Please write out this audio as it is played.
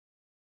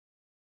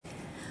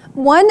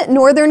One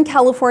Northern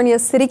California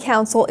City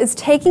Council is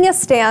taking a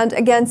stand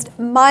against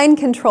mind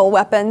control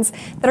weapons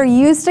that are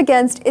used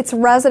against its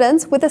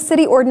residents, with a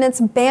city ordinance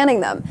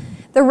banning them.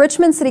 The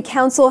Richmond City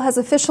Council has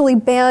officially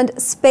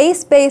banned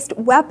space-based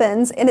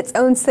weapons in its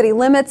own city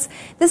limits.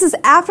 This is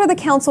after the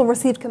council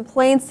received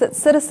complaints that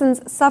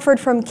citizens suffered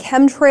from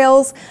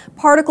chemtrails,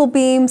 particle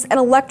beams, and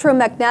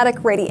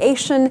electromagnetic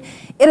radiation.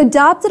 It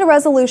adopted a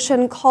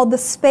resolution called the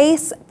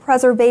Space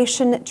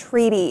Preservation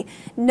Treaty.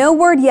 No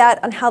word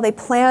yet on how they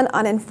plan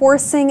on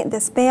enforcing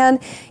this ban.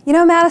 You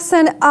know,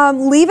 Madison,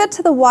 leave it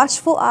to the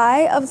watchful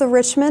eye of the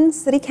Richmond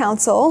City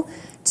Council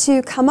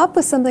to come up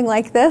with something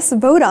like this,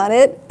 vote on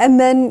it, and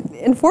then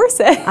enforce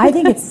it. I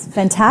think it's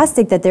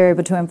fantastic that they're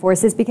able to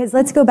enforce this, because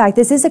let's go back.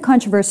 This is a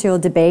controversial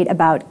debate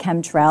about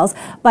chemtrails,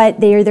 but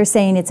they're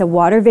saying it's a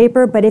water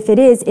vapor, but if it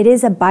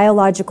is a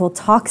biological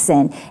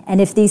toxin.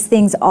 And if these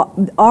things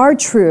are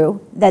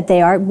true, that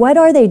they are, what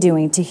are they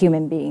doing to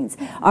human beings?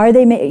 Are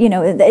they, you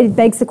know, it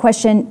begs the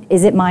question,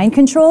 is it mind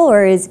control,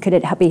 or could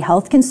it be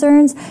health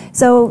concerns?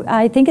 So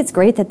I think it's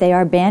great that they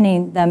are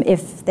banning them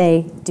if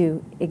they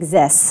do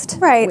exist.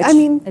 Right, which I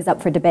mean, is up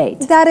for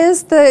debate. That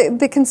is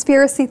the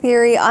conspiracy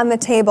theory on the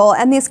table.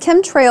 And these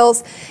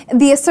chemtrails,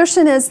 the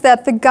assertion is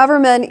that the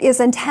government is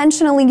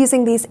intentionally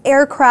using these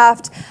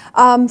aircraft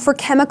for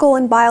chemical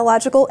and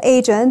biological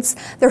agents.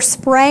 They're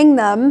spraying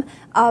them,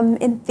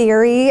 in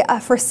theory,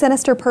 for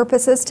sinister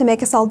purposes to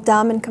make us all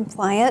dumb and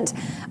compliant.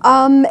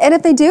 And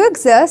if they do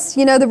exist,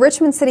 you know, the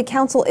Richmond City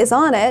Council is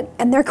on it,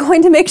 and they're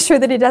going to make sure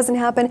that it doesn't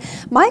happen.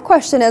 My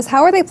question is,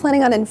 how are they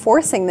planning on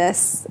enforcing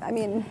this? I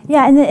mean...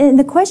 Yeah, and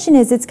the question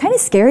is, it's kind of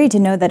scary to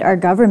know that our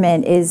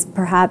government is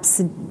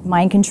perhaps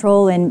mind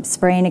control and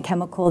spraying a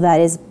chemical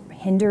that is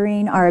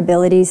hindering our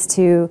abilities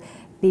to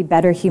be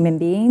better human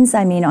beings.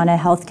 I mean, on a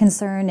health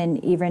concern,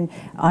 and even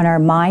on our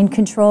mind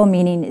control,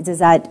 meaning does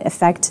that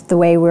affect the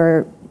way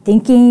we're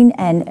thinking?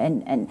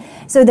 And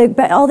so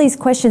but all these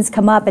questions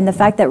come up, and the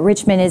fact that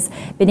Richmond has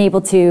been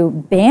able to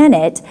ban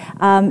it,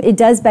 it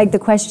does beg the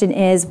question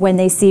is, when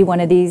they see one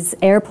of these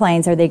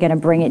airplanes, are they going to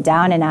bring it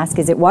down and ask,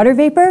 is it water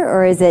vapor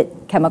or is it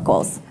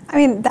chemicals? I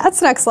mean,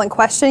 that's an excellent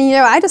question. You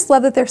know, I just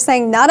love that they're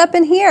saying, not up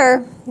in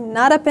here,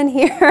 not up in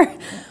here.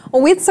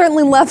 Well, we'd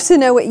certainly love to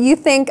know what you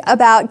think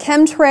about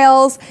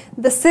chemtrails,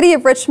 the City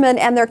of Richmond,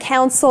 and their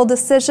council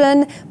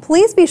decision.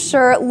 Please be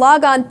sure,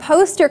 log on,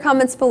 post your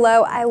comments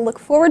below. I look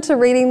forward to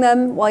reading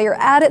them. While you're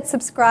at it,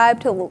 subscribe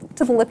to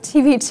the Lip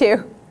TV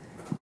too.